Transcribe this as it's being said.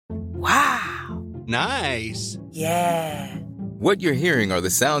Nice. Yeah. What you're hearing are the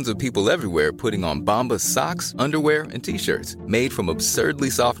sounds of people everywhere putting on Bombas socks, underwear, and T-shirts made from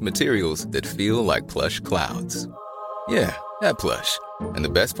absurdly soft materials that feel like plush clouds. Yeah, that plush. And the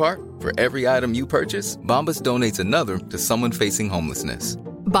best part? For every item you purchase, Bombas donates another to someone facing homelessness.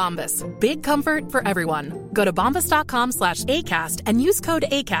 Bombas. Big comfort for everyone. Go to bombas.com/ACAST and use code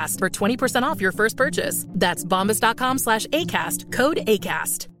ACAST for 20% off your first purchase. That's bombas.com/ACAST. Code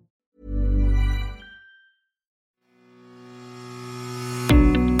ACAST.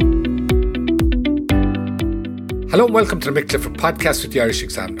 Hello and welcome to the Mick Clifford podcast with the Irish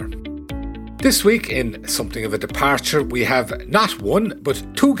Examiner. This week, in something of a departure, we have not one, but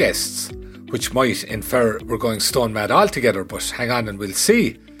two guests, which might infer we're going stone mad altogether, but hang on and we'll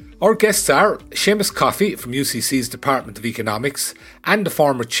see. Our guests are Seamus Coffey from UCC's Department of Economics and the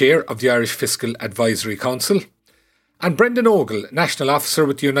former chair of the Irish Fiscal Advisory Council, and Brendan Ogle, National Officer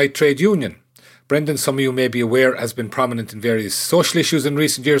with the Unite Trade Union. Brendan, some of you may be aware, has been prominent in various social issues in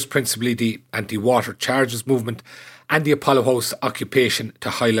recent years, principally the anti-water charges movement and the Apollo House occupation to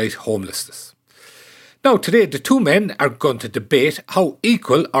highlight homelessness. Now, today, the two men are going to debate how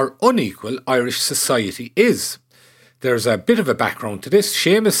equal or unequal Irish society is. There's a bit of a background to this.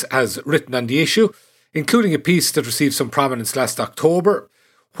 Seamus has written on the issue, including a piece that received some prominence last October,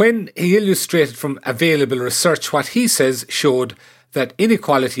 when he illustrated from available research what he says showed that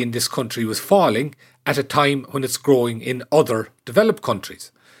inequality in this country was falling at a time when it's growing in other developed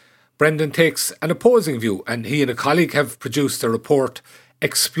countries. Brendan takes an opposing view, and he and a colleague have produced a report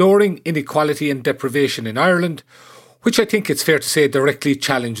exploring inequality and deprivation in Ireland, which I think it's fair to say directly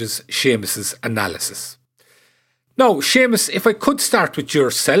challenges Seamus's analysis. Now, Seamus, if I could start with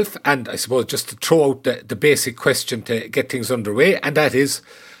yourself, and I suppose just to throw out the basic question to get things underway, and that is,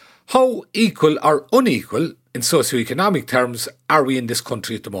 how equal or unequal in socioeconomic terms are we in this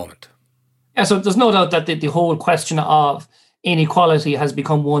country at the moment? Yeah, so there's no doubt that the whole question of inequality has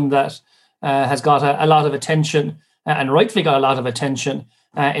become one that has got a lot of attention, and rightfully got a lot of attention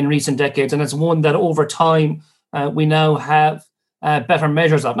in recent decades. And it's one that over time we now have better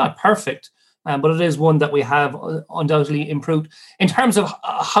measures of. Not perfect, but it is one that we have undoubtedly improved. In terms of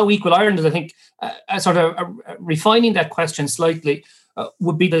how equal Ireland is, I think sort of refining that question slightly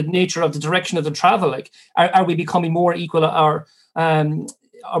would be the nature of the direction of the travel. Like, are we becoming more equal, or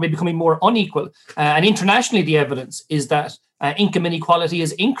are we becoming more unequal? And internationally, the evidence is that income inequality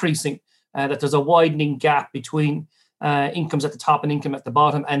is increasing, that there's a widening gap between incomes at the top and income at the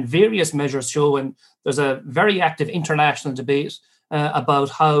bottom. And various measures show, and there's a very active international debate about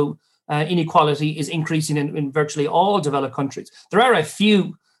how inequality is increasing in virtually all developed countries. There are a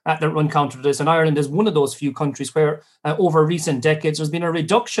few that run counter to this, and Ireland is one of those few countries where over recent decades there's been a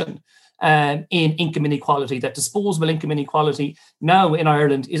reduction in income inequality. That disposable income inequality now in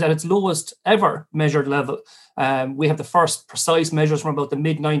Ireland is at its lowest ever measured level. We have the first precise measures from about the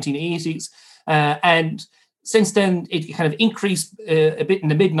mid-1980s, and since then it kind of increased a bit in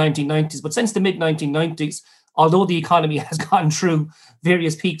the mid-1990s, but since the mid-1990s, although the economy has gone through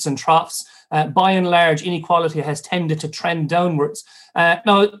various peaks and troughs, by and large, inequality has tended to trend downwards.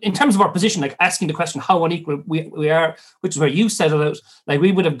 Now, in terms of our position, like asking the question how unequal we are, which is where you set it out, like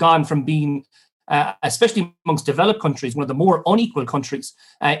we would have gone from being, especially amongst developed countries, one of the more unequal countries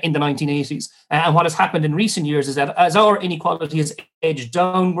in the 1980s. And what has happened in recent years is that as our inequality has edged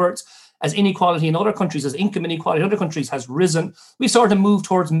downwards, as inequality in other countries, as income inequality in other countries has risen, we sort of move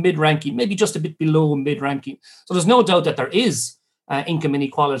towards mid-ranking, maybe just a bit below mid-ranking. So there's no doubt that there is income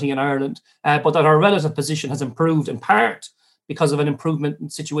inequality in Ireland, but that our relative position has improved in part because of an improvement in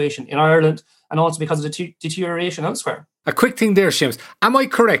situation in Ireland and also because of the deterioration elsewhere. A quick thing there, Seamus. Am I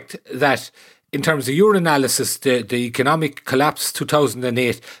correct that in terms of your analysis, the economic collapse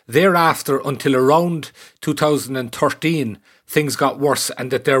 2008, thereafter until around 2013, things got worse,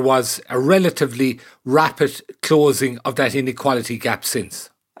 and that there was a relatively rapid closing of that inequality gap since?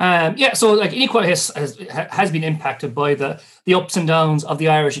 So like inequality has been impacted by the ups and downs of the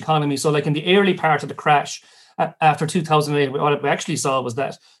Irish economy. So like in the early part of the crash after 2008, what we actually saw was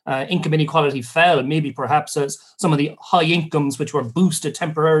that income inequality fell, maybe perhaps as some of the high incomes which were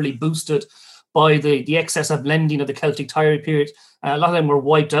temporarily boosted by the excess of lending of the Celtic Tiger period. A lot of them were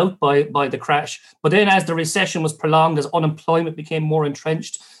wiped out by the crash. But then as the recession was prolonged, as unemployment became more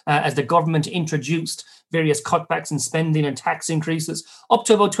entrenched, as the government introduced various cutbacks in spending and tax increases, up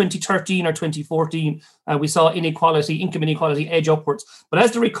to about 2013 or 2014, we saw income inequality edge upwards. But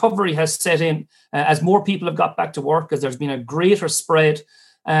as the recovery has set in, as more people have got back to work, as there's been a greater spread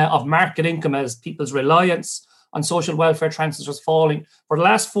of market income, as people's reliance on social welfare transfers was falling, for the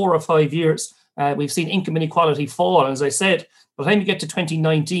last 4 or 5 years, we've seen income inequality fall. And as I said, by the time you get to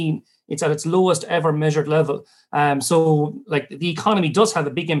 2019, It's at its lowest ever measured level. So like the economy does have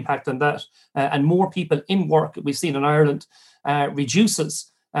a big impact on that, and more people in work, we've seen in Ireland,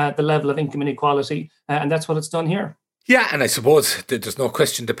 reduces the level of income inequality, and that's what it's done here. Yeah, and I suppose that there's no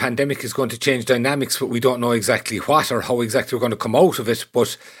question the pandemic is going to change dynamics, but we don't know exactly what or how exactly we're going to come out of it.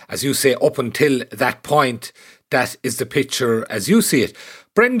 But as you say, up until that point, that is the picture as you see it.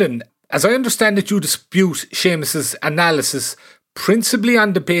 Brendan, as I understand it, you dispute Seamus's analysis principally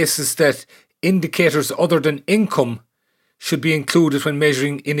on the basis that indicators other than income should be included when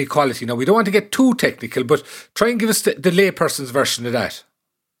measuring inequality. Now, we don't want to get too technical, but try and give us the layperson's version of that.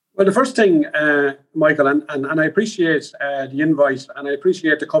 Well, the first thing, Michael, and I appreciate the invite, and I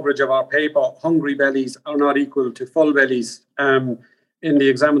appreciate the coverage of our paper, Hungry Bellies Are Not Equal to Full Bellies, in the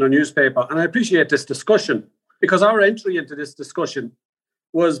Examiner newspaper. And I appreciate this discussion, because our entry into this discussion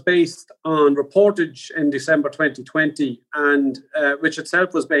was based on reportage in December 2020, and which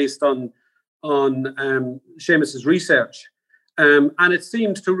itself was based on Seamus's research. And it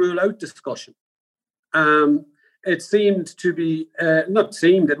seemed to rule out discussion. It seemed to be,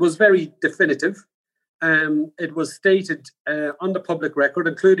 it was very definitive. It was stated on the public record,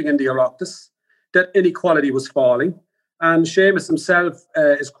 including in the Oireachtas, that inequality was falling. And Seamus himself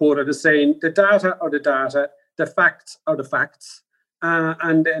is quoted as saying, the data are the data, the facts are the facts.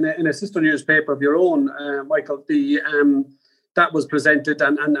 And in a sister newspaper of your own, Michael, that was presented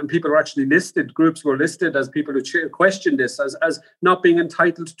and people were actually listed, groups were listed as people who questioned this as not being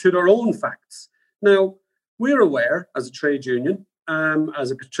entitled to their own facts. Now, we're aware as a trade union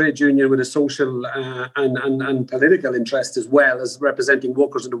with a social and political interest as well as representing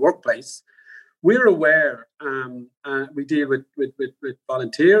workers in the workplace. We're aware, we deal with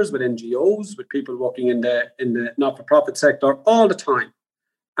volunteers, with NGOs, with people working in the not-for-profit sector all the time,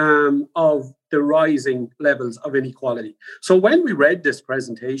 of the rising levels of inequality. So when we read this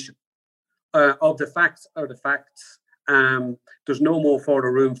presentation of the facts are the facts, there's no more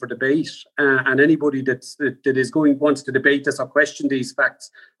further room for debate, and anybody that wants to debate this or question these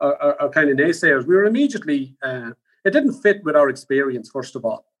facts are kind of naysayers. We were immediately, it didn't fit with our experience, first of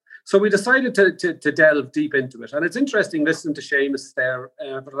all. So we decided to delve deep into it. And it's interesting listening to Seamus there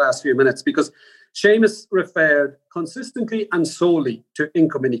for the last few minutes, because Seamus referred consistently and solely to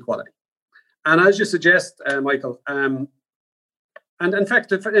income inequality. And as you suggest, Michael, and in fact,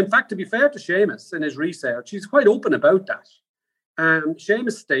 to be fair to Seamus in his research, he's quite open about that.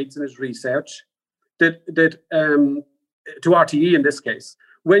 Seamus states in his research that to RTE in this case,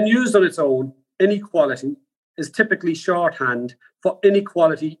 when used on its own, inequality is typically shorthand for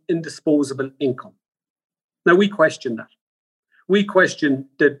inequality in disposable income. Now, we question that. We question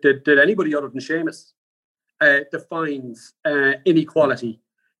that anybody other than Seamus defines inequality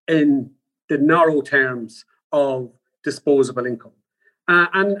in the narrow terms of disposable income.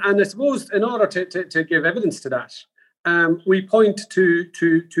 And I suppose in order to give evidence to that, we point to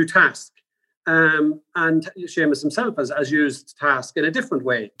TASC. And Seamus himself has used TASC in a different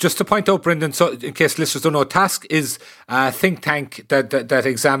way. Just to point out, Brendan, so in case listeners don't know, TASC is a think tank that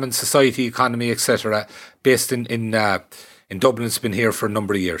examines society, economy, etc., based in Dublin. It's been here for a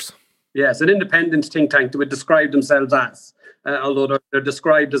number of years. Yes, an independent think tank that would describe themselves as, although they're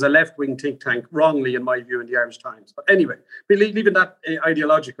described as a left-wing think tank, wrongly in my view, in the Irish Times. But anyway, leaving that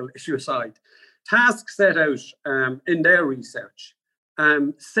ideological issue aside, TASC set out in their research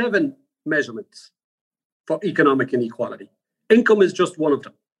 7 measurements for economic inequality. Income is just one of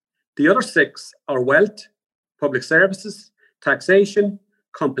them. The other 6 are wealth, public services, taxation,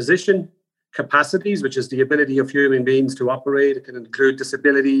 composition, capacities, which is the ability of human beings to operate. It can include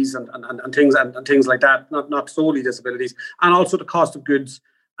disabilities and things like that, not solely disabilities, and also the cost of goods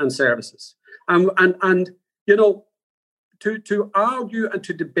and services. And you know, to argue and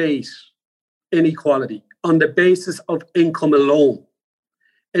to debate inequality on the basis of income alone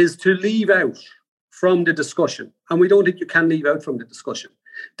is to leave out from the discussion, and we don't think you can leave out from the discussion,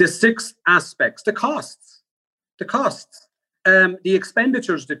 the 6 aspects, the costs, the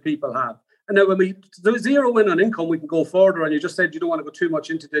expenditures that people have. And now when we zero in on income, we can go further, and you just said you don't want to go too much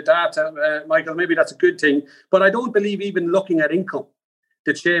into the data, Michael, maybe that's a good thing, but I don't believe even looking at income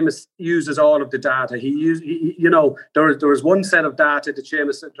that Seamus uses all of the data. There is one set of data that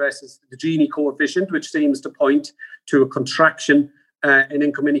Seamus addresses, the Gini coefficient, which seems to point to a contraction in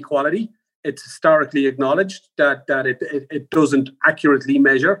income inequality. It's historically acknowledged that it doesn't accurately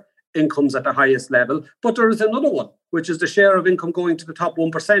measure incomes at the highest level. But there is another one, which is the share of income going to the top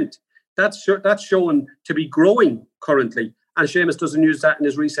 1%. That's shown to be growing currently, and Seamus doesn't use that in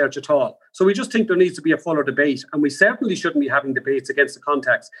his research at all. So we just think there needs to be a fuller debate, and we certainly shouldn't be having debates against the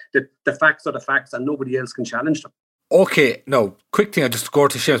context that the facts are the facts and nobody else can challenge them. Okay, no, quick thing, I just go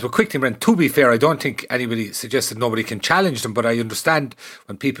to Seamus, but quick thing, Brent, to be fair, I don't think anybody suggested nobody can challenge them, but I understand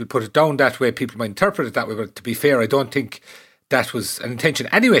when people put it down that way, people might interpret it that way, but to be fair, I don't think that was an intention.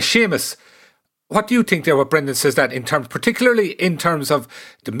 Anyway, Seamus, what do you think there, what Brendan says that in terms, particularly in terms of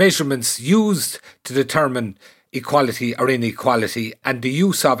the measurements used to determine equality or inequality and the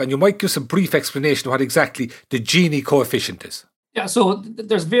use of, and you might give us a brief explanation of what exactly the Gini coefficient is? Yeah, so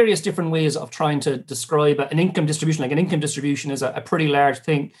there's various different ways of trying to describe an income distribution. Like an income distribution is a pretty large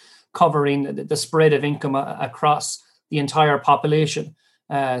thing covering the spread of income across the entire population.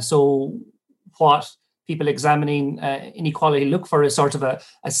 So what people examining inequality look for is sort of a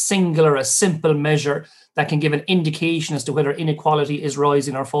singular, a simple measure that can give an indication as to whether inequality is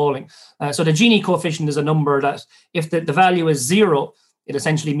rising or falling. So the Gini coefficient is a number that if the value is 0, it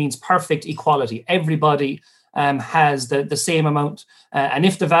essentially means perfect equality. Everybody has the same amount. And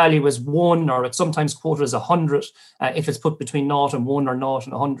if the value is 1, or it's sometimes quoted as 100, if it's put between 0 and 1 or 0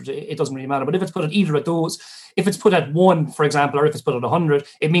 and 100, it doesn't really matter. But if it's put at either of those, if it's put at 1, for example, or if it's put at 100,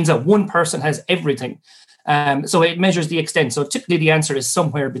 it means that one person has everything. So it measures the extent. So typically the answer is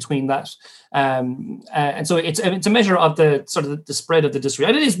somewhere between that. And so it's a measure of the sort of the spread of the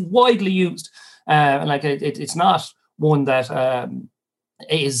distribution. And it is widely used. It's not one that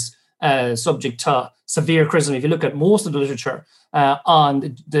is subject to severe criticism. If you look at most of the literature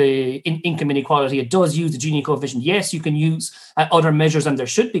on the income inequality, it does use the Gini coefficient. Yes, you can use other measures, and there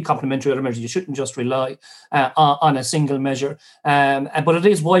should be complementary other measures. You shouldn't just rely on a single measure. But it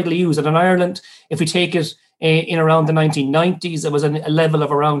is widely used. And in Ireland, if we take it in around the 1990s, it was a level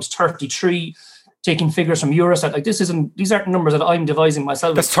of around 33. Taking figures from Eurostat, like these aren't numbers that I'm devising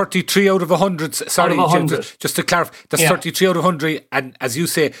myself. That's 33 out of 100. Sorry, out of 100. Just to clarify, that's 33 out of 100. And as you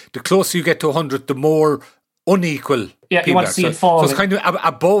say, the closer you get to 100, the more unequal. Yeah, you want to see it fall. So it's kind of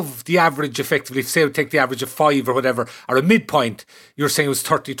above the average, effectively. Say, take the average of 5 or whatever, or a midpoint. You're saying it was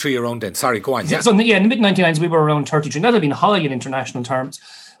 33 around then. Sorry, go on. Yeah. So in the mid-1990s, we were around 33. That had been high in international terms.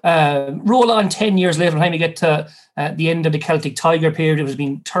 Roll on 10 years later, by the time you get to the end of the Celtic Tiger period, it was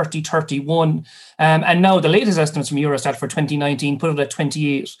being 30, 31. And now the latest estimates from Eurostat for 2019 put it at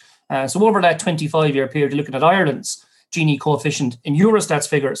 28. So over that 25-year period, you're looking at Ireland's Gini coefficient in Eurostat's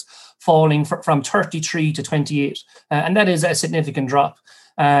figures falling from 33 to 28. And that is a significant drop.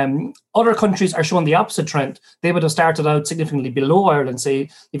 Other countries are showing the opposite trend. They would have started out significantly below Ireland.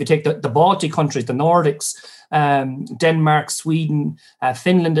 Say, if you take the Baltic countries, the Nordics, Denmark, Sweden,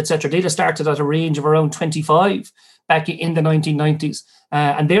 Finland, etc., they'd have started at a range of around 25 back in the 1990s.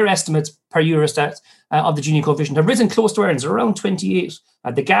 And their estimates per Eurostat of the Gini coefficient have risen close to Ireland's, around 28.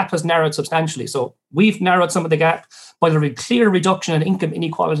 The gap has narrowed substantially. So we've narrowed some of the gap by the clear reduction in income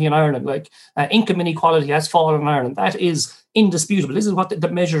inequality in Ireland. Income inequality has fallen in Ireland. That is indisputable. This is what the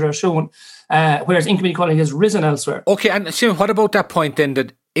measures are showing, whereas income inequality has risen elsewhere. Okay, and Shane, what about that point then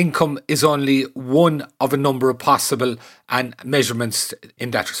that income is only one of a number of possible and measurements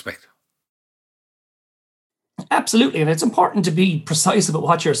in that respect? Absolutely, and it's important to be precise about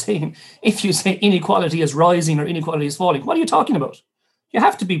what you're saying. If you say inequality is rising or inequality is falling, what are you talking about? You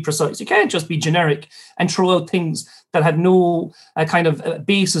have to be precise. You can't just be generic and throw out things that have no kind of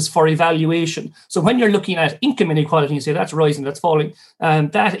basis for evaluation. So when you're looking at income inequality, you say that's rising, that's falling,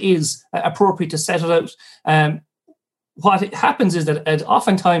 that is appropriate to set it out. What happens is that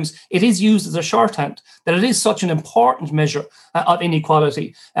oftentimes it is used as a shorthand, that it is such an important measure of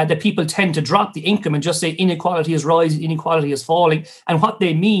inequality that people tend to drop the income and just say inequality is rising, inequality is falling. And what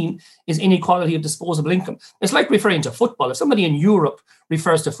they mean is inequality of disposable income. It's like referring to football. If somebody in Europe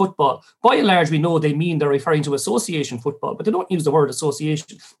refers to football, by and large, we know they mean they're referring to association football, but they don't use the word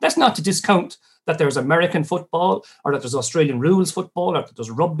association. That's not to discount that there's American football, or that there's Australian rules football, or that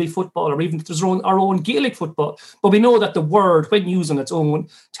there's rugby football, or even that there's our own Gaelic football. But we know that the word, when used on its own,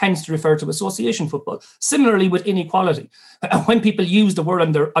 tends to refer to association football. Similarly with inequality. When people use the word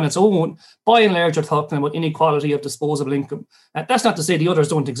on its own, by and large, they're talking about inequality of disposable income. That's not to say the others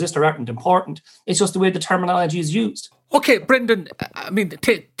don't exist or aren't important. It's just the way the terminology is used. Okay, Brendan, I mean,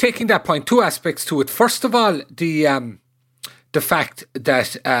 taking that point, two aspects to it. First of all, the fact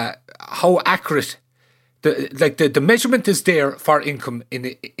that how accurate the measurement is there for income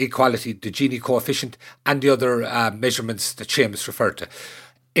inequality, the Gini coefficient, and the other measurements that Seamus referred to.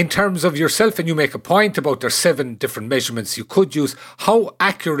 In terms of yourself, and you make a point about there's 7 different measurements you could use, how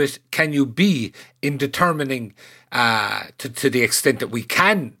accurate can you be in determining to the extent that we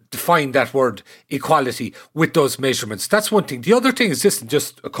can define that word equality with those measurements? That's one thing. The other thing is this, it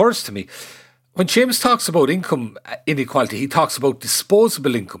just occurs to me. When Seamus talks about income inequality, he talks about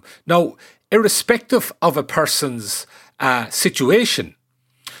disposable income. Now, irrespective of a person's situation,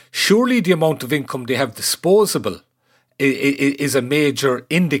 surely the amount of income they have disposable is a major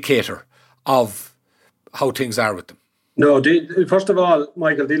indicator of how things are with them. No, first of all,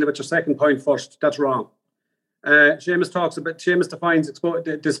 Michael, dealing with your second point first, that's wrong. Seamus defines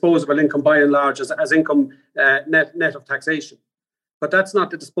disposable income by and large as income net of taxation. But that's not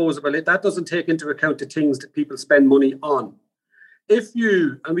the disposable. That doesn't take into account the things that people spend money on. If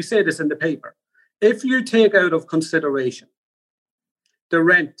you, and we say this in the paper, if you take out of consideration the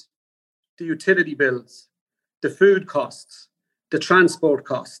rent, the utility bills, the food costs, the transport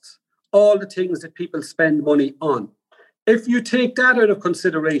costs, all the things that people spend money on, if you take that out of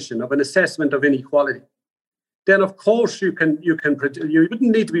consideration of an assessment of inequality, then of course you wouldn't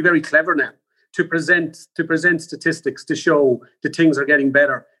need to be very clever now to present statistics to show that things are getting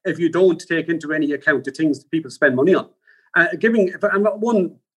better if you don't take into any account the things that people spend money on.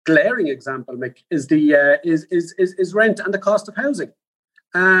 One glaring example, Mick, is is rent and the cost of housing.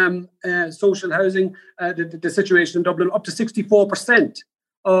 Social housing, the situation in Dublin, up to 64%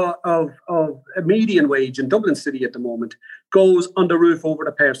 of a median wage in Dublin City at the moment goes on the roof over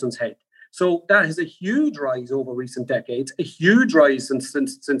the person's head. So that is a huge rise over recent decades, a huge rise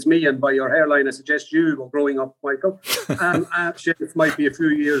since me, and by your hairline, I suggest you were growing up, Michael. It might be a few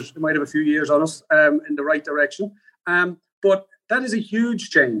years, it might have a few years on us in the right direction. But that is a huge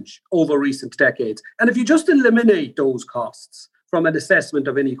change over recent decades. And if you just eliminate those costs from an assessment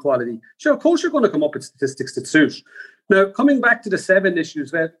of inequality, sure, of course you're going to come up with statistics that suit. Now, coming back to the 7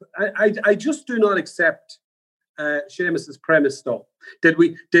 issues, I just do not accept Seamus's premise, though, that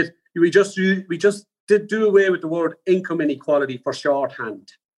we just did do away with the word income inequality for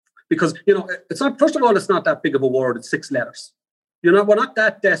shorthand, because it's not. First of all, it's not that big of a word. It's 6 letters. We're not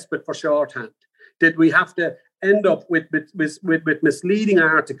that desperate for shorthand. Did we have to end up with misleading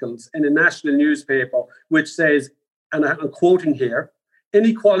articles in a national newspaper which says, and I'm quoting here,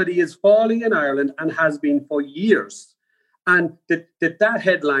 inequality is falling in Ireland and has been for years. And that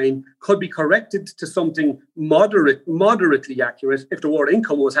headline could be corrected to something moderately accurate if the word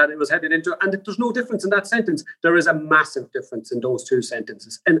income was headed into, and there's no difference in that sentence. There is a massive difference in those 2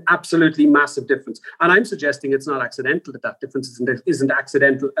 sentences, an absolutely massive difference. And I'm suggesting it's not accidental, that difference isn't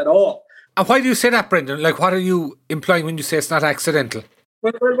accidental at all. And why do you say that, Brendan? Like, what are you implying when you say it's not accidental?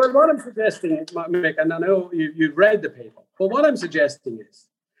 Well, what I'm suggesting, Mick, and I know you've read the paper, but what I'm suggesting is,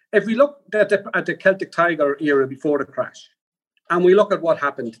 if we look at the Celtic Tiger era before the crash, and we look at what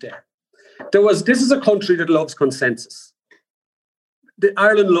happened there, this is a country that loves consensus.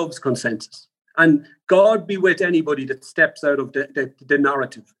 Ireland loves consensus. And God be with anybody that steps out of the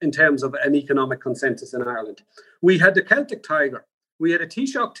narrative in terms of an economic consensus in Ireland. We had the Celtic Tiger. We had a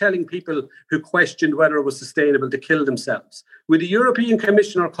Taoiseach telling people who questioned whether it was sustainable to kill themselves. With the European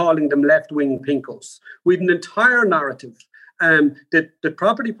Commissioner calling them left-wing pinkos. We had an entire narrative that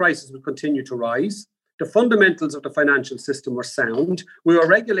property prices would continue to rise. The fundamentals of the financial system were sound. We were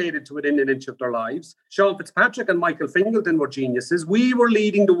regulated to within an inch of their lives. Sean Fitzpatrick and Michael Fingleton were geniuses. We were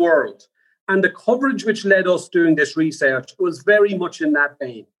leading the world. And the coverage which led us doing this research was very much in that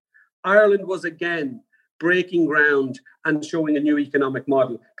vein. Ireland was again breaking ground and showing a new economic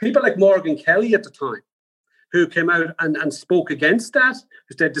model. People like Morgan Kelly at the time, who came out and spoke against that,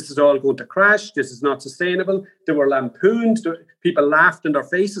 who said this is all going to crash, this is not sustainable. They were lampooned. People laughed in their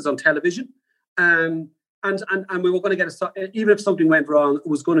faces on television. And we were going to get even if something went wrong, it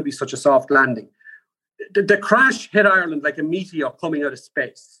was going to be such a soft landing. The crash hit Ireland like a meteor coming out of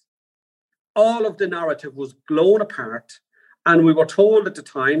space. All of the narrative was blown apart, and we were told at the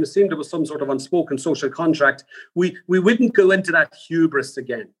time, it seemed there was some sort of unspoken social contract, we wouldn't go into that hubris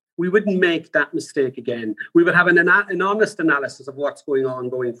again. We wouldn't make that mistake again. We would have an honest analysis of what's going on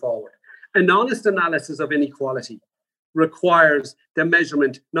going forward. An honest analysis of inequality requires the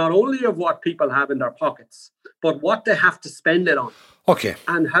measurement not only of what people have in their pockets, but what they have to spend it on. Okay.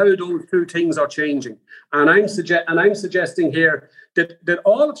 And how those 2 things are changing. And I'm suggesting here that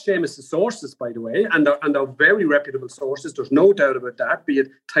all of Seamus's sources, by the way, and they're very reputable sources, there's no doubt about that, be it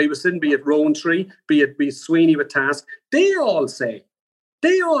Tyveson, be it Rowntree, be it Sweeney with Task, they all say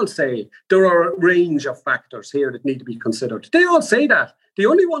there are a range of factors here that need to be considered. They all say that. The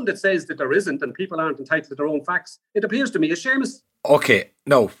only one that says that there isn't and people aren't entitled to their own facts, it appears to me, is Seamus. Okay,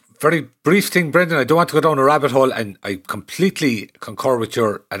 no, very brief thing, Brendan. I don't want to go down a rabbit hole, and I completely concur with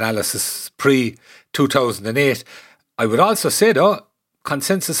your analysis pre-2008. I would also say, though,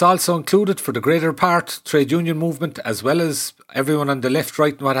 consensus also included for the greater part trade union movement, as well as everyone on the left,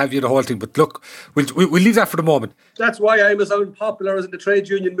 right and what have you, the whole thing. But look, we'll leave that for the moment. That's why I'm as unpopular as in the trade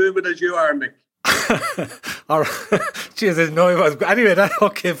union movement as you are, Mick. All right. Jeez, I didn't know it was. Anyway,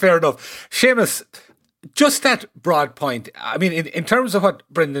 okay, fair enough. Seamus, just that broad point. I mean, in terms of what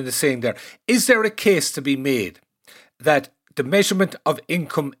Brendan is saying there, is there a case to be made that the measurement of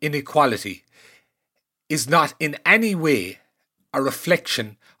income inequality is not in any way a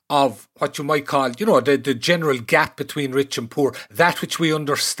reflection of what you might call, the general gap between rich and poor, that which we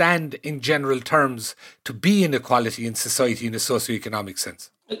understand in general terms to be inequality in society in a socioeconomic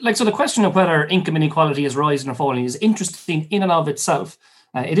sense? So the question of whether income inequality is rising or falling is interesting in and of itself.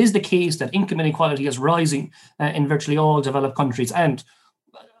 It is the case that income inequality is rising in virtually all developed countries. And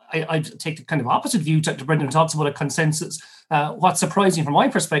I take the kind of opposite view to Brendan talks about a consensus. What's surprising from my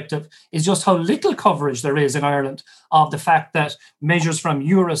perspective is just how little coverage there is in Ireland of the fact that measures from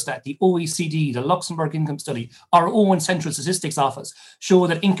Eurostat, the OECD, the Luxembourg Income Study, our own Central Statistics Office show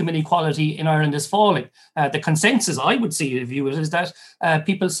that income inequality in Ireland is falling. The consensus, I would view it, is that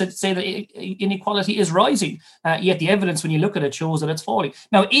people say that inequality is rising, yet the evidence when you look at it shows that it's falling.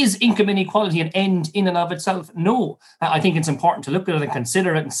 Now, is income inequality an end in and of itself? No. I think it's important to look at it and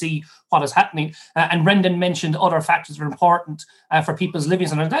consider it and see what is happening. And Brendan mentioned other factors that are important for people's living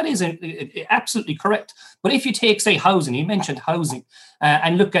standards. That is absolutely correct. But if you take, say, housing, he mentioned housing,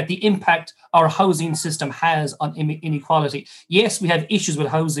 and look at the impact our housing system has on inequality. Yes, we have issues with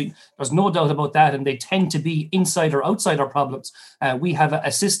housing. There's no doubt about that. And they tend to be inside or outside our problems. We have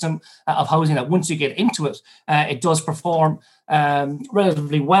a system of housing that once you get into it, it does perform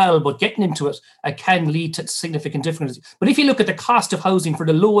relatively well, but getting into it can lead to significant difficulties. But if you look at the cost of housing for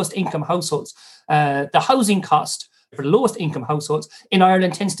the lowest income households, the housing cost for the lowest income households in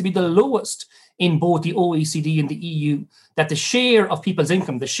Ireland tends to be the lowest in both the OECD and the EU, that the share of people's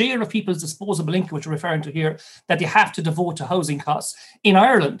income, the share of people's disposable income, which we're referring to here, that they have to devote to housing costs in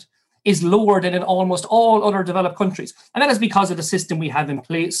Ireland is lower than in almost all other developed countries. And that is because of the system we have in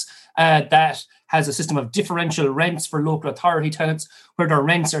place that has a system of differential rents for local authority tenants, where their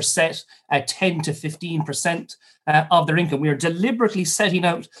rents are set at 10 to 15% of their income. We are deliberately setting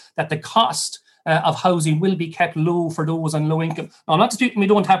out that the cost of housing will be kept low for those on low income. Now, I'm not disputing we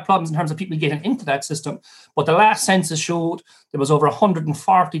don't have problems in terms of people getting into that system, but the last census showed there was over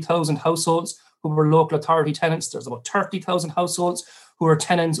 140,000 households who were local authority tenants. There's about 30,000 households who are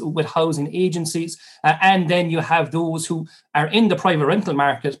tenants with housing agencies. And then you have those who are in the private rental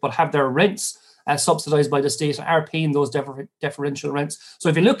market but have their rents subsidised by the state and are paying those differential rents. So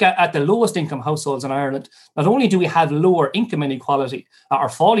if you look at the lowest income households in Ireland, not only do we have lower income inequality or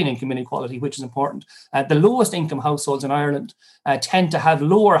falling income inequality, which is important, the lowest income households in Ireland tend to have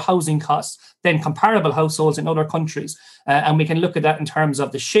lower housing costs than comparable households in other countries. And we can look at that in terms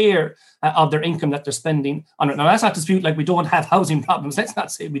of the share of their income that they're spending on it. Now, that's not to dispute like we don't have housing problems. Let's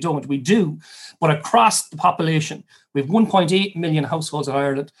not say we don't. We do. But across the population, we have 1.8 million households in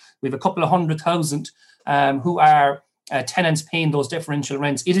Ireland. We have a couple of 100,000 who are tenants paying those differential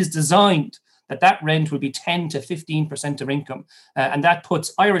rents. It is designed that rent will be 10 to 15% of income. And that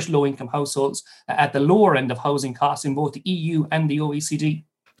puts Irish low-income households at the lower end of housing costs in both the EU and the OECD.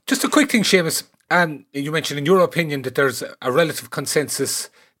 Just a quick thing, Seamus. You mentioned in your opinion that there's a relative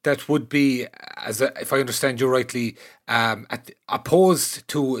consensus that would be, if I understand you rightly, opposed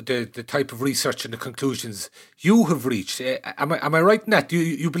to the type of research and the conclusions you have reached. Am I right in that? Do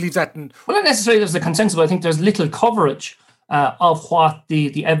you believe that? Well, not necessarily there's a consensus, but I think there's little coverage of what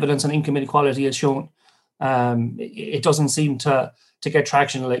the evidence on income inequality has shown. It doesn't seem to get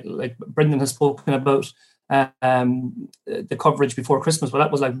traction, like Brendan has spoken about the coverage before Christmas, but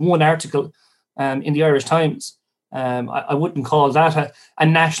that was like one article in the Irish Times. I wouldn't call that a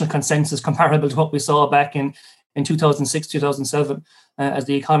national consensus comparable to what we saw back in 2006, 2007, as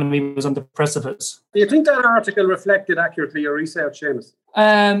the economy was on the precipice. Do you think that article reflected accurately your research, Seamus?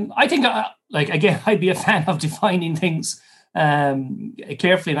 I think, again, I'd be a fan of defining things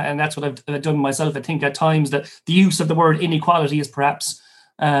carefully, and that's what I've done myself. I think at times that the use of the word inequality is perhaps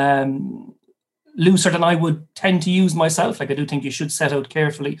looser than I would tend to use myself. Like, I do think you should set out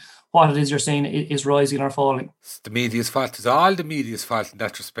carefully what it is you're saying is rising or falling. It's the media's fault. It's all the media's fault in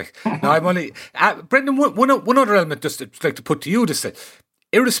that respect. Now, I'm only... Brendan, one other element just I'd like to put to you this,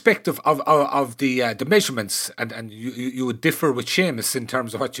 irrespective of the measurements, and you would differ with Seamus in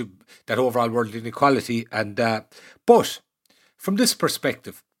terms of that overall world inequality, and but from this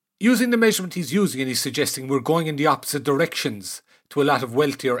perspective, using the measurement he's using, and he's suggesting we're going in the opposite directions to a lot of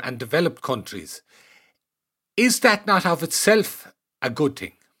wealthier and developed countries. Is that not of itself a good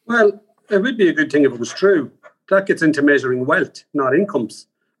thing? Well, it would be a good thing if it was true. That gets into measuring wealth, not incomes.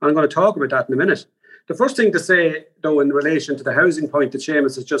 I'm going to talk about that in a minute. The first thing to say, though, in relation to the housing point that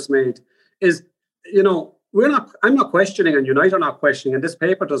Seamus has just made is, I'm not questioning, and Unite are not questioning, and this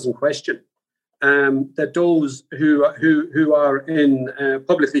paper doesn't question that those who are in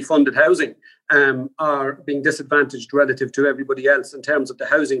publicly funded housing are being disadvantaged relative to everybody else in terms of the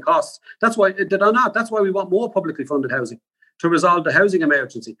housing costs. That's why That's why we want more publicly funded housing to resolve the housing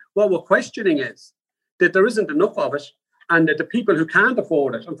emergency. What we're questioning is that there isn't enough of it, and that the people who can't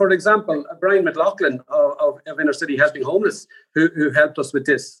afford it. And for example, Brian McLaughlin of Inner City Helping Homeless, who helped us with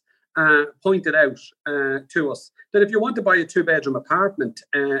this, pointed out to us that if you want to buy a 2-bedroom apartment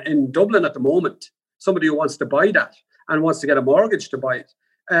in Dublin at the moment, somebody who wants to buy that and wants to get a mortgage to buy it,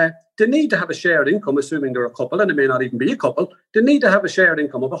 they need to have a shared income, assuming they're a couple, and it may not even be a couple. They need to have a shared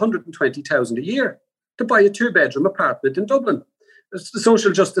income of 120,000 a year to buy a 2-bedroom apartment in Dublin. It's the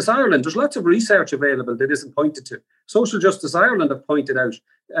Social Justice Ireland. There's lots of research available that isn't pointed to. Social Justice Ireland have pointed out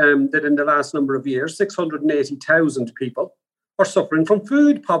that in the last number of years, 680,000 people are suffering from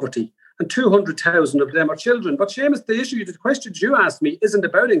food poverty, and 200,000 of them are children. But Seamus, the questions you asked me isn't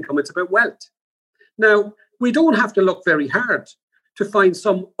about income, it's about wealth. Now, we don't have to look very hard to find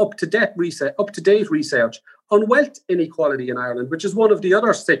some up-to-date research on wealth inequality in Ireland, which is one of the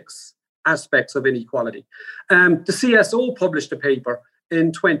other 6 aspects of inequality. The CSO published a paper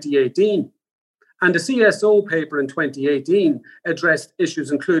in 2018, and the CSO paper in 2018 addressed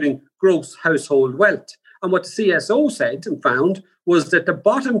issues including gross household wealth. And what the CSO said and found was that the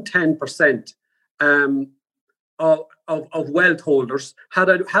bottom 10% of wealth holders had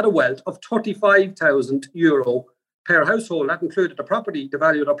a wealth of €35,000 per household. That included the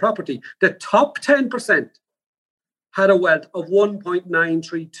value of the property. The top 10% had a wealth of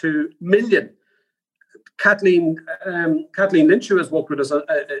 1.932 million. Kathleen Lynch, who has worked with us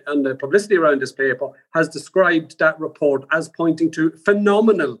on the publicity around this paper, has described that report as pointing to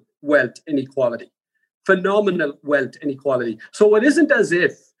phenomenal wealth inequality. Phenomenal wealth inequality. So it isn't as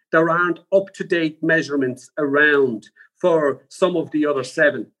if there aren't up-to-date measurements around for some of the other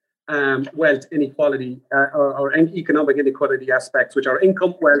 7 wealth inequality or economic inequality aspects, which are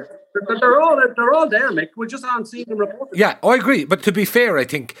income, wealth. They're all there, Mick. We just aren't seeing them reported. Yeah, I agree. But to be fair, I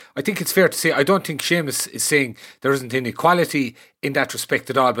think it's fair to say I don't think Seamus is saying there isn't inequality in that respect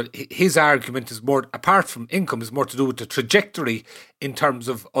at all. But his argument is more, apart from income, is more to do with the trajectory in terms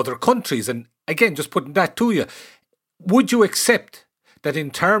of other countries. And again, just putting that to you, would you accept that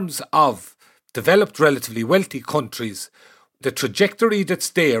in terms of developed, relatively wealthy countries, the trajectory that's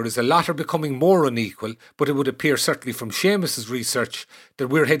there is a lot are becoming more unequal, but it would appear certainly from Seamus's research that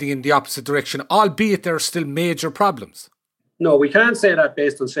we're heading in the opposite direction, albeit there are still major problems? No, we can't say that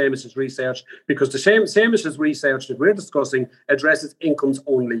based on Seamus's research, because the Seamus's research that we're discussing addresses incomes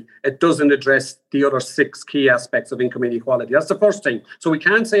only. It doesn't address the other 6 key aspects of income inequality. That's the first thing. So we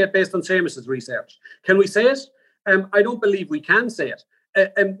can't say it based on Seamus's research. Can we say it? I don't believe we can say it.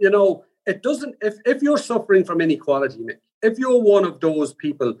 It doesn't. If you're suffering from inequality, Mick, if you're one of those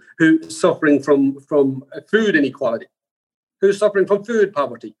people who's suffering from food inequality, who's suffering from food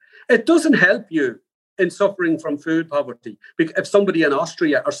poverty, it doesn't help you in suffering from food poverty. If somebody in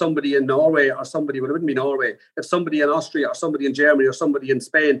Austria or somebody in Norway or somebody, well, it wouldn't be Norway, if somebody in Austria or somebody in Germany or somebody in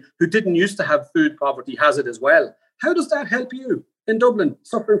Spain who didn't used to have food poverty has it as well, how does that help you in Dublin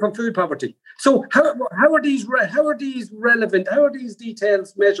suffering from food poverty? So how are these relevant? How are these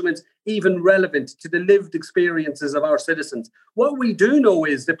details, measurements even relevant to the lived experiences of our citizens? What we do know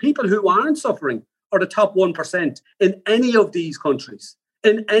is the people who aren't suffering are the top 1% in any of these countries.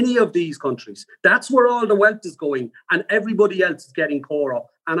 In any of these countries. That's where all the wealth is going, and everybody else is getting poorer.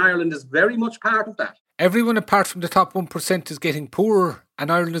 And Ireland is very much part of that. Everyone apart from the top 1% is getting poorer,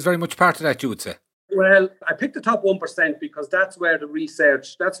 and Ireland is very much part of that, you would say? Well, I picked the top 1% because that's where the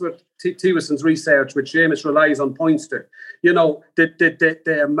research, that's what Tewison's research, which Seamus relies on, points to. You know,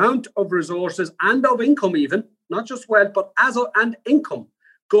 the amount of resources and of income even, not just wealth, but and income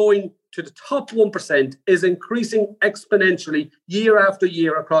going to the top 1% is increasing exponentially year after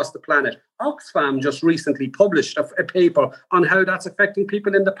year across the planet. Oxfam just recently published a paper on how that's affecting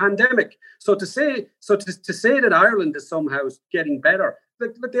people in the pandemic. So to say that Ireland is somehow getting better,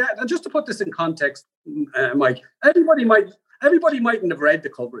 and just to put this in context, Mike, everybody mightn't have read the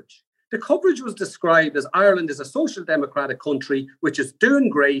coverage. The coverage was described as Ireland is a social democratic country which is doing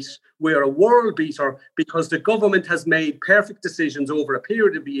great. We're a world beater because the government has made perfect decisions over a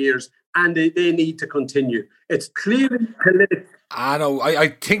period of years and they need to continue. It's clearly political. I know. I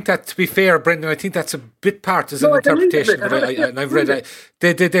think that, to be fair, Brendan, I think that's a bit partisan interpretation. But I've read it.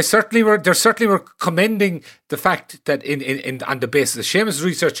 They certainly were commending the fact that in on the basis of Seamus'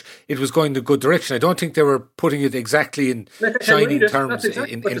 research, it was going in a good direction. I don't think they were putting it exactly in shining terms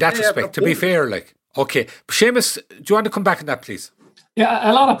in that respect. To be fair, okay, Seamus, do you want to come back on that, please?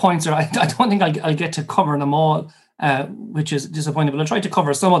 Yeah, a lot of points there. I don't think I'll get to cover them all. which is disappointing, but I'll try to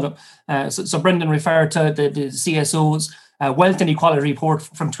cover some of them. So Brendan referred to the CSO's Wealth Inequality report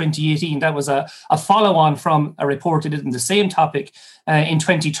from 2018. That was a follow-on from a report they did in the same topic in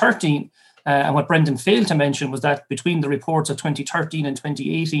 2013. And what Brendan failed to mention was that between the reports of 2013 and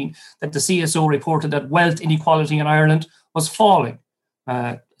 2018, that the CSO reported that wealth inequality in Ireland was falling.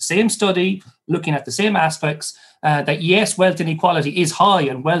 Same study, looking at the same aspects, that yes, wealth inequality is high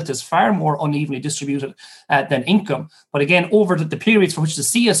and wealth is far more unevenly distributed than income. But again, over the periods for which the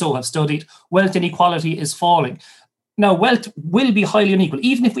CSO have studied, wealth inequality is falling. Now, wealth will be highly unequal.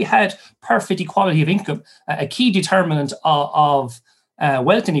 Even if we had perfect equality of income, a key determinant of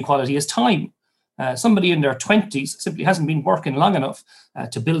wealth inequality is time. Somebody in their 20s simply hasn't been working long enough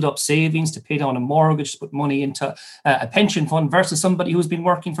to build up savings, to pay down a mortgage, to put money into a pension fund versus somebody who's been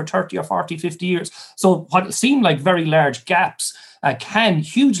working for 30 or 40, 50 years. So what seem like very large gaps can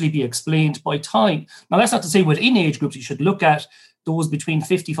hugely be explained by time. Now, that's not to say within age groups you should look at those between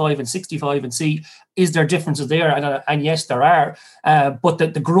 55 and 65 and see, is there differences there? And yes, there are. But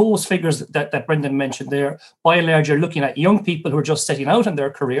the gross figures that Brendan mentioned there, by and large, you're looking at young people who are just setting out in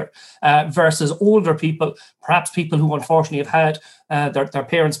their career versus older people, perhaps people who unfortunately have had their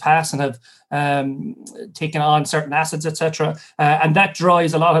parents pass and have taken on certain assets, etc. And that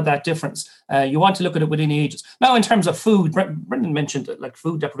drives a lot of that difference. You want to look at it within ages. Now, in terms of food, Brendan mentioned like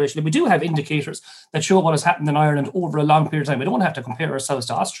food deprivation. We do have indicators that show what has happened in Ireland over a long period of time. We don't have to compare ourselves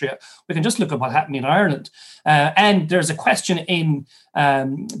to Austria. We can just look at what happened in Ireland. And there's a question in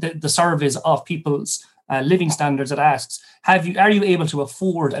the surveys of people's living standards that asks, are you able to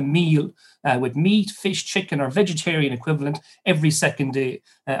afford a meal with meat, fish, chicken, or vegetarian equivalent every second day?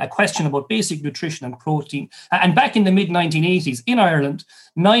 A question about basic nutrition and protein. And back in the mid-1980s in Ireland,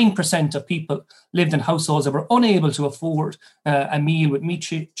 9% of people lived in households that were unable to afford a meal with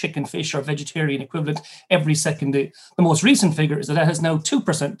meat, chicken, fish, or vegetarian equivalent every second day. The most recent figure is that is now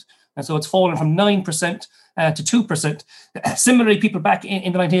 2%. And so it's fallen from 9% to 2%. Similarly, people back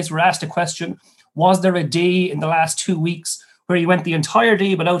in the 1980s were asked a question, was there a day in the last 2 weeks where you went the entire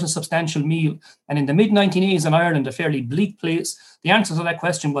day without a substantial meal? And in the mid-1980s in Ireland, a fairly bleak place, the answer to that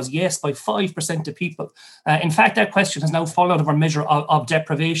question was yes, by 5% of people. In fact, that question has now fallen out of our measure of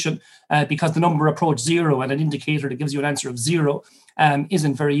deprivation because the number approached zero, and an indicator that gives you an answer of zero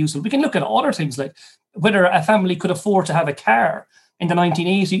isn't very useful. We can look at other things like whether a family could afford to have a car. In the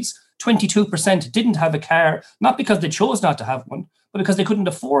 1980s, 22% didn't have a car, not because they chose not to have one, but because they couldn't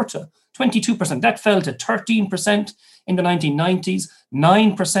afford to. 22%. That fell to 13% in the 1990s,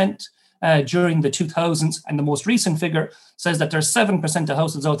 9% during the 2000s. And the most recent figure says that there's 7% of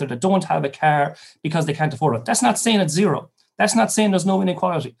households out there that don't have a car because they can't afford it. That's not saying it's zero. That's not saying there's no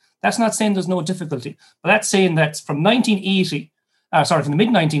inequality. That's not saying there's no difficulty. But that's saying that from the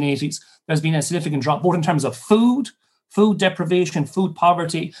mid-1980s, there's been a significant drop, both in terms of food deprivation, food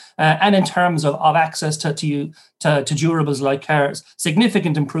poverty, and in terms of access to durables like cars.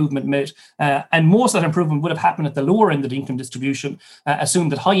 Significant improvement made. And most of that improvement would have happened at the lower end of the income distribution. Assume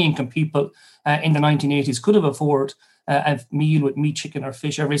that high-income people in the 1980s could have afforded a meal with meat, chicken or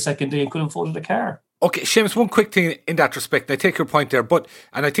fish every second day and could have afforded a car. Okay, Seamus, one quick thing in that respect. I take your point there,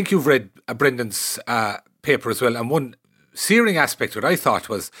 and I think you've read Brendan's paper as well, and one searing aspect of it, I thought,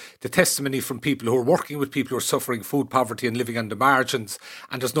 was the testimony from people who are working with people who are suffering food poverty and living on the margins,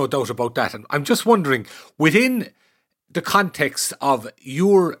 and there's no doubt about that. And I'm just wondering, within the context of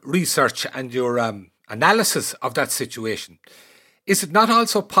your research and your analysis of that situation, is it not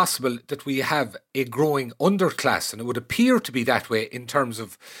also possible that we have a growing underclass, and it would appear to be that way in terms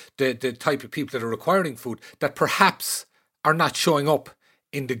of the type of people that are acquiring food, that perhaps are not showing up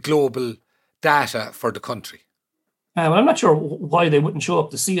in the global data for the country? Well, I'm not sure why they wouldn't show up.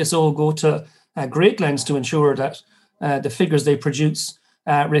 The CSO go to great lengths to ensure that the figures they produce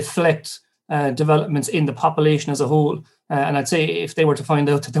reflect developments in the population as a whole. And I'd say if they were to find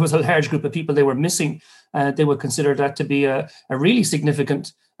out that there was a large group of people they were missing, they would consider that to be a really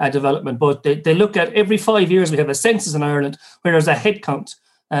significant development. But they look at every 5 years, we have a census in Ireland where there's a head count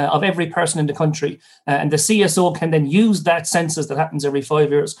of every person in the country. And the CSO can then use that census that happens every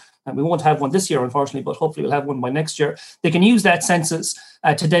 5 years. And we won't have one this year, unfortunately, but hopefully we'll have one by next year. They can use that census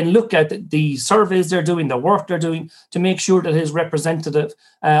to then look at the surveys they're doing, the work they're doing, to make sure that it is representative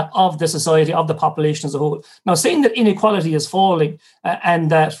of the society, of the population as a whole. Now, saying that inequality is falling and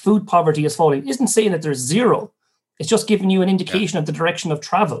that food poverty is falling isn't saying that there's zero. It's just giving you an indication of the direction of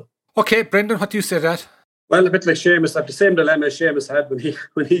travel. Okay, Brendan, what do you say to that? Well, a bit like Seamus, I have the same dilemma Seamus had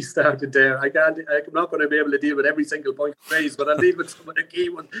when he started there. I'm not going to be able to deal with every single point raised, but I'll deal with some of the key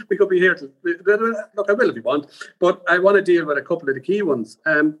ones. We could be here look, I will if you want, but I want to deal with a couple of the key ones.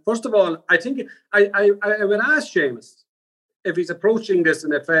 First of all, I think I would ask Seamus if he's approaching this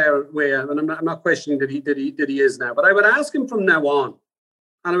in a fair way, and I'm not questioning that he is now, but I would ask him from now on,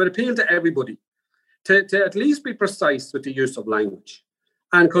 and I would appeal to everybody to at least be precise with the use of language.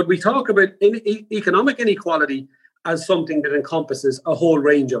 And could we talk about economic inequality as something that encompasses a whole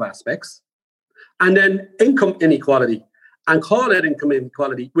range of aspects, and then income inequality, and call it income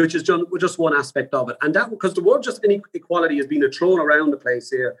inequality, which is just one aspect of it. And that, because the word just inequality has been thrown around the place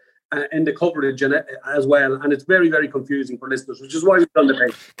here in the coverage as well, and it's very, very confusing for listeners, which is why we've done the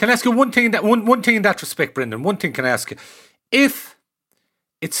page. Can I ask you one thing in that respect, Brendan? One thing can I ask you? If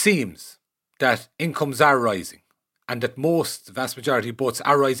it seems that incomes are rising, and that the vast majority of boats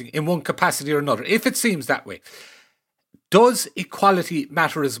are rising in one capacity or another, if it seems that way, does equality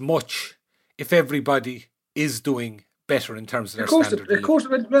matter as much if everybody is doing better in terms of their standard of living? Of course,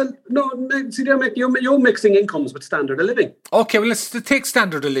 well, no, see, you're mixing incomes with standard of living. Okay, well, let's take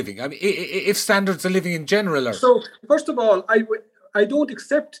standard of living. I mean, if standards of living in general are... So, first of all, I don't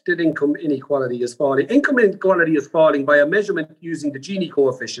accept that income inequality is falling. Income inequality is falling by a measurement using the Gini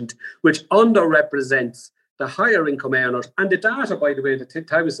coefficient, which underrepresents the higher income earners. And the data, by the way, that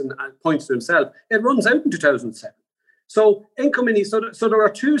Towson points to himself, it runs out in 2007. So income inequality, so there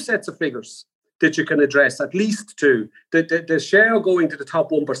are two sets of figures that you can address, at least two. The share going to the top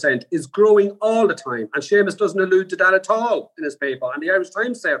 1% is growing all the time. And Seamus doesn't allude to that at all in his paper, and the Irish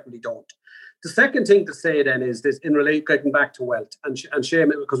Times certainly don't. The second thing to say then is this, in relation, getting back to wealth, and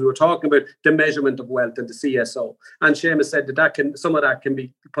Seamus, because we were talking about the measurement of wealth and the CSO, and Seamus said that some of that can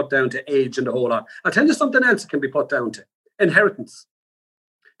be put down to age and the whole lot. I'll tell you something else it can be put down to: inheritance,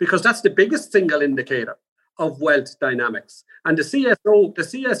 because that's the biggest single indicator of wealth dynamics. And the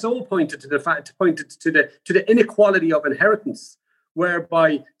CSO pointed to the inequality of inheritance,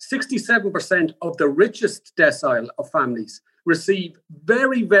 whereby 67% of the richest decile of families receive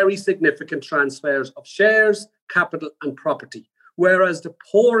very, very significant transfers of shares, capital and property, whereas the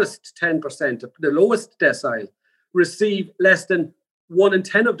poorest 10%, the lowest decile, receive less than 1 in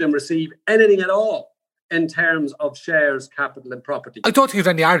 10 of them receive anything at all in terms of shares, capital and property. I don't think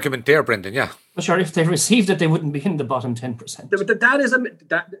there's any argument there, Brendan, yeah. Well, sure, if they received it, they wouldn't be in the bottom 10%.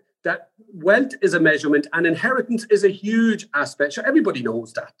 That wealth is a measurement, and inheritance is a huge aspect. Sure, everybody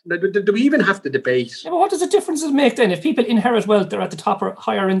knows that. Do we even have to debate? Yeah, but what does the difference make then? If people inherit wealth, they're at the top or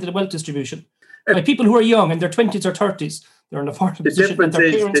higher end of the wealth distribution. Like people who are young, in their 20s or 30s, they're in a fortunate position that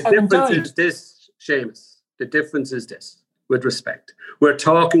their parents haven't died. The difference is this, Seamus. The difference is this, with respect. We're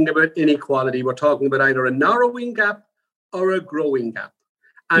talking about inequality. We're talking about either a narrowing gap or a growing gap.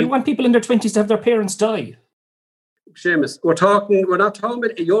 And you want people in their 20s to have their parents die? Seamus, we're not talking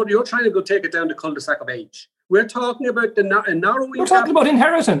about, you're trying to go take it down the cul-de-sac of age. We're talking about a narrowing gap. We're talking about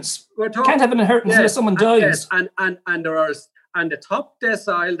inheritance. You can't have an inheritance unless someone dies. Yes, and the top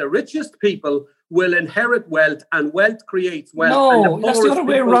decile, the richest people will inherit wealth, and wealth creates wealth. No, and the that's the other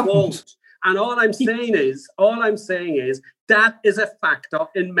way around. Won't. And all I'm saying is that is a factor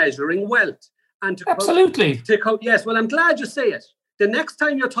in measuring wealth. And absolutely. Yes, well, I'm glad you say it. The next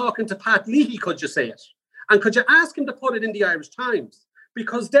time you're talking to Pat Leahy, could you say it? And could you ask him to put it in the Irish Times?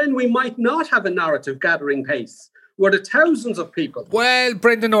 Because then we might not have a narrative gathering pace where the thousands of people... Well,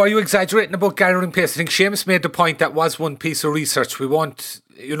 Brendan, are you exaggerating about gathering pace? I think Seamus made the point that was one piece of research. We want,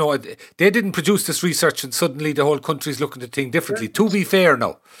 they didn't produce this research and suddenly the whole country's looking at things differently. To be fair,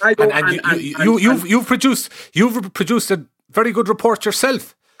 no. You've produced a very good report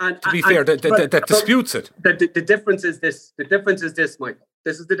yourself. To be fair, that disputes it. The difference is this. The difference is this, Michael.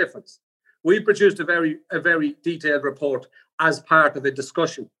 This is the difference. We produced a very detailed report as part of a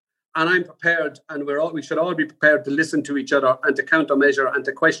discussion, and I'm prepared, and we should all be prepared to listen to each other and to countermeasure and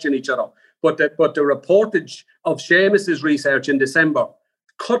to question each other. But the reportage of Seamus's research in December,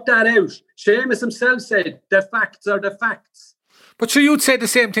 cut that out. Seamus himself said the facts are the facts. But sure, you'd say the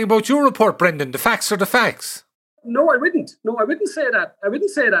same thing about your report, Brendan. The facts are the facts. No, I wouldn't. Say that. I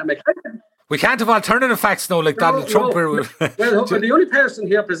wouldn't say that, Mick. We can't have alternative facts now, like Donald Trump. Well, the only person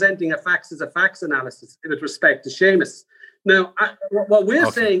here presenting a facts is a facts analysis with respect to Seamus. Now, what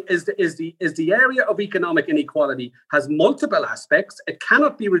we're saying is the area of economic inequality has multiple aspects. It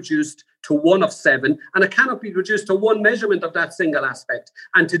cannot be reduced to one of 7, and it cannot be reduced to one measurement of that single aspect.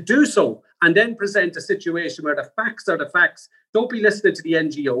 And to do so, and then present a situation where the facts are the facts, Don't be listening to the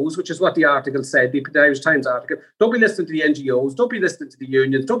NGOs, which is what the article said, the Irish Times article. Don't be listening to the NGOs. Don't be listening to the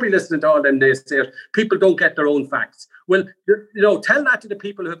unions. Don't be listening to all them naysayers. People don't get their own facts. Well, tell that to the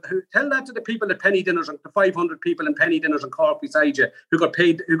people tell that to the people at penny dinners, and the 500 people in penny dinners in Cork beside you who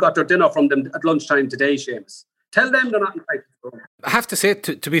got their dinner from them at lunchtime today, Seamus. Tell them they're not entitled to them. I have to say,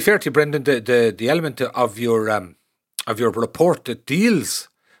 to be fair to you, Brendan, the element of your report that deals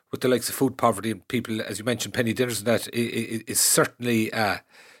with the likes of food poverty and people, as you mentioned, penny dinners and that, is certainly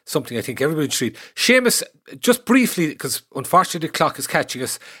something I think everybody should read. Seamus, just briefly, because unfortunately the clock is catching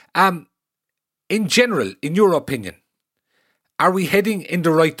us, in general, in your opinion, are we heading in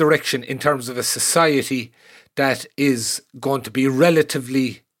the right direction in terms of a society that is going to be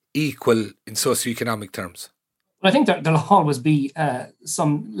relatively equal in socioeconomic terms? Well, I think there'll always be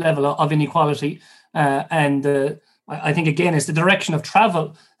some level of inequality, and I think, again, it's the direction of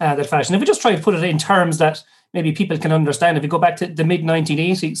travel that fashion. If we just try to put it in terms that maybe people can understand, if you go back to the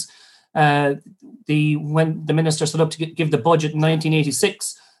mid-1980s, when the minister stood up to give the budget in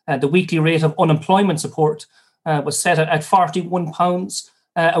 1986, the weekly rate of unemployment support was set at £41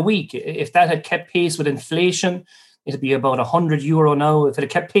 a week. If that had kept pace with inflation, it'd be about €100 now. If it had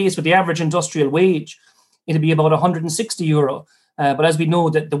kept pace with the average industrial wage, it'd be about €160. But as we know,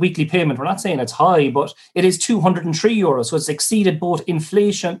 that the weekly payment, we're not saying it's high, but it is €203. So it's exceeded both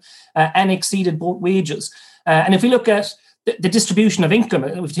inflation and exceeded both wages. And if we look at the distribution of income,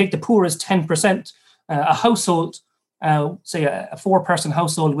 if we take the poorest 10%, a household, say a four-person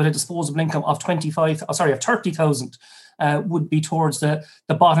household with a disposable income of 30,000 would be towards the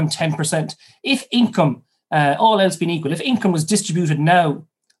bottom 10%. If income, all else being equal, if income was distributed now,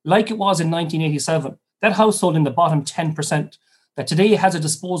 like it was in 1987, that household in the bottom 10%, that today has a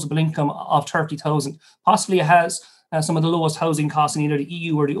disposable income of 30,000, possibly has some of the lowest housing costs in either the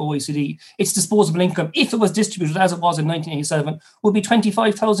EU or the OECD. Its disposable income, if it was distributed as it was in 1987, would be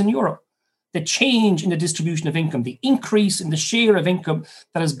 €25,000. The change in the distribution of income, the increase in the share of income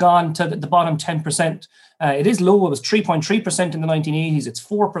that has gone to the bottom 10%, it is low. It was 3.3% in the 1980s. It's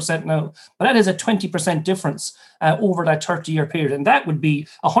 4% now. But that is a 20% difference over that 30-year period. And that would be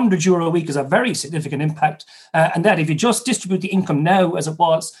 €100 a week is a very significant impact. And that if you just distribute the income now as it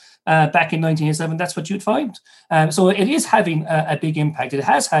was back in 1987, that's what you'd find. So it is having a big impact. It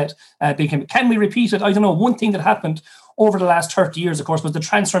has had a big impact. Can we repeat it? I don't know. One thing that happened over the last 30 years, of course, was the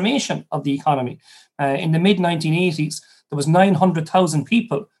transformation of the economy. In the mid-1980s, there was 900,000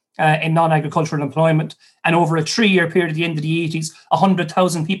 people in non-agricultural employment. And over a 3-year period at the end of the 80s,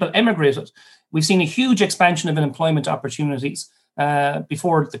 100,000 people emigrated. We've seen a huge expansion of employment opportunities.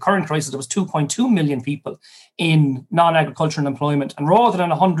 Before the current crisis, there was 2.2 million people in non-agricultural employment. And rather than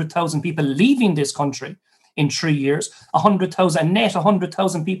 100,000 people leaving this country in 3 years,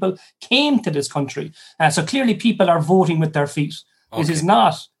 100,000 people came to this country. So clearly people are voting with their feet. Okay. It is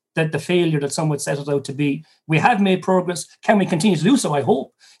not that the failure that some would set it out to be. We have made progress. Can we continue to do so? I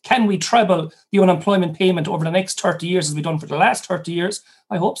hope. Can we treble the unemployment payment over the next 30 years as we've done for the last 30 years?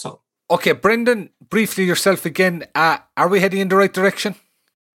 I hope so. Okay, Brendan, briefly yourself again. Are we heading in the right direction?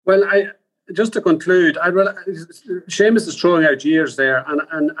 Well, just to conclude, Seamus is throwing out years there,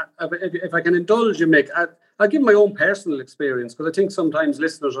 and if I can indulge you, Mick, I'll give my own personal experience, because I think sometimes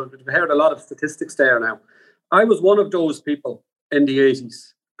listeners have heard a lot of statistics there now. I was one of those people in the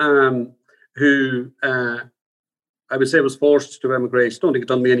 80s who I would say was forced to emigrate. Don't think it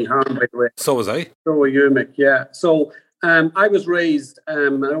done me any harm, by the way. So was I. So were you, Mick, yeah. So I was raised, I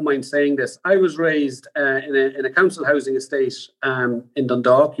don't mind saying this, I was raised in a council housing estate in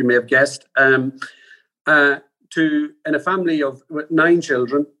Dundalk, you may have guessed, in a family of 9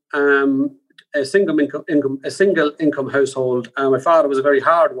 children, a single income household. My father was a very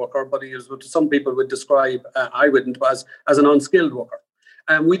hard worker, but he was what some people would describe, I wouldn't, but as an unskilled worker.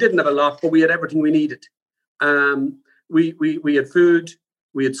 We didn't have a lot, but we had everything we needed. We had food,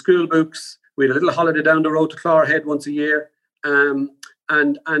 we had school books, we had a little holiday down the road to Clorhead once a year, and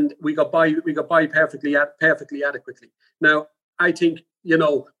we got by perfectly adequately. Now, I think,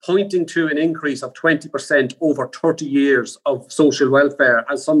 pointing to an increase of 20% over 30 years of social welfare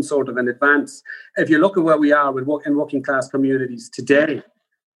as some sort of an advance, if you look at where we are in working class communities today,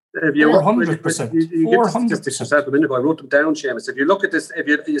 if you 400%. You get the statistics yourself a minute ago. I wrote them down, Seamus. If you look at this, if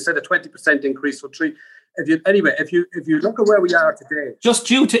you said a 20% increase for 3. If you look at where we are today, just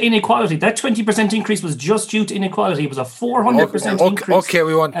due to inequality, that 20% increase was just due to inequality. It was a 400% increase. Okay,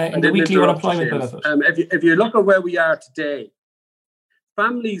 we want in the weekly unemployment benefit. If you look at where we are today,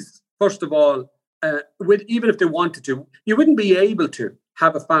 families, first of all, even if they wanted to, you wouldn't be able to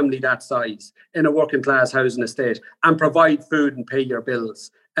have a family that size in a working class housing estate and provide food and pay your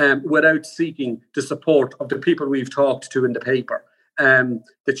bills without seeking the support of the people we've talked to in the paper.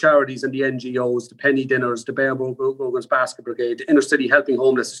 The charities and the NGOs, the Penny Dinners, the Bear Bogan's Basket Brigade, the Inner City Helping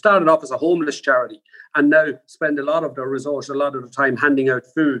Homeless, started off as a homeless charity and now spend a lot of their resource, a lot of the time handing out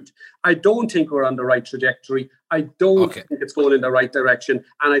food. I don't think we're on the right trajectory. I don't think it's going in the right direction.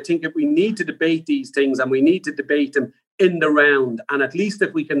 And I think if we need to debate these things, and we need to debate them in the round, and at least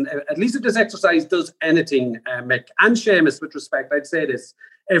if this exercise does anything, Mick and Seamus, with respect, I'd say this: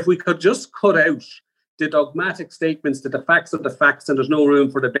 if we could just cut out the dogmatic statements that the facts are the facts and there's no room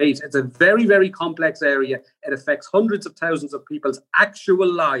for debate. It's a very, very complex area. It affects hundreds of thousands of people's actual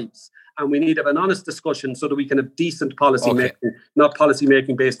lives. And we need to have an honest discussion so that we can have decent policy making, not policy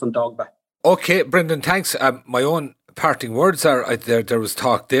making based on dogma. Okay, Brendan, thanks. My own parting words are there was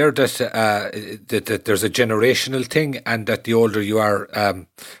talk there that there's a generational thing, and that the older you are,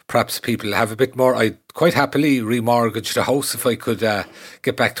 perhaps people have a bit more. I'd quite happily remortgage the house if I could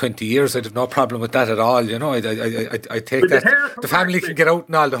get back 20 years. I'd have no problem with that at all. You know, I take that. The family can get out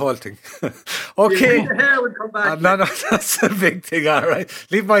and all, the whole thing. Okay. The hair would come back. No, that's a big thing. All right.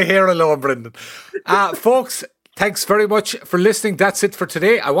 Leave my hair alone, Brendan. Folks, thanks very much for listening. That's it for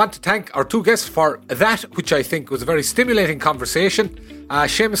today. I want to thank our two guests for that, which I think was a very stimulating conversation.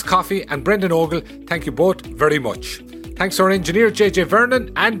 Seamus Coffey and Brendan Ogle, thank you both very much. Thanks to our engineer, JJ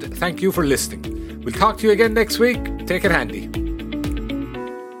Vernon, and thank you for listening. We'll talk to you again next week. Take it handy.